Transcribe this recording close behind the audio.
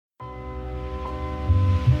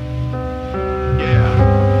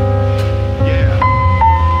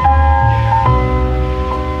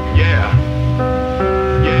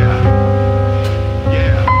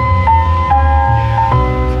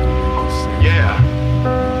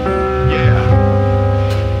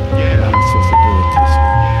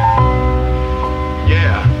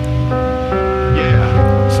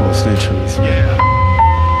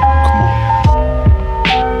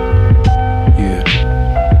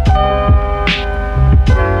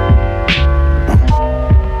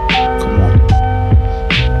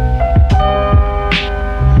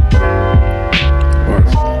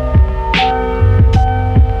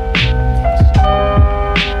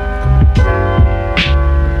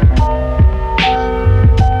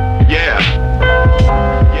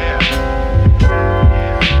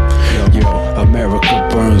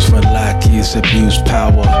Must abuse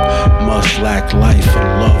power, must lack life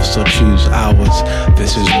and love, so choose ours.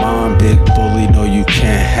 This is mine, big bully, no you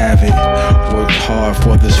can't have it. Worked hard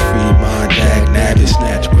for this free mind, dag nab it,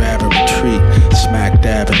 snatch, grab and retreat, smack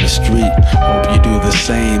dab in the street. Hope you do the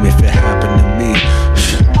same if it happened to me.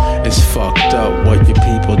 It's fucked up what your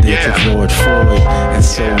people did to Floyd and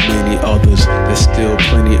so many others. There's still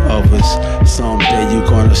plenty of us. Someday you're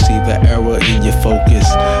gonna see the error in your focus.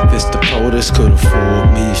 This the POTUS could've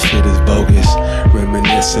fooled me, shit is bogus.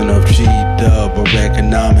 Reminiscent of G-Dub or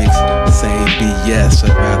economics. Same BS,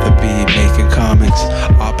 I'd rather be making comics.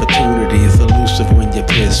 Opportunity is elusive when you're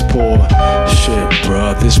piss poor. Shit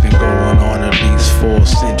bruh, this been going on at least 4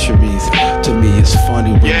 centuries. To me it's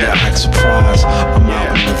funny when you act surprised. I'm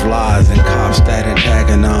out in the lies and cops that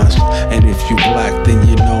antagonize. And if you black, then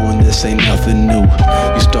you knowin' this ain't nothing new.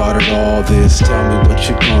 You started all this, tell me what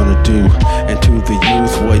you gonna do. And to the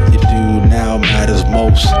youth, what you do now matters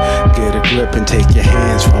most. Get a grip and take your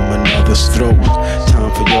hands from another's throat.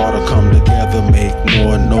 Time for y'all to come together, make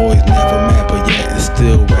more noise. Never met, but yet it's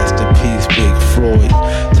still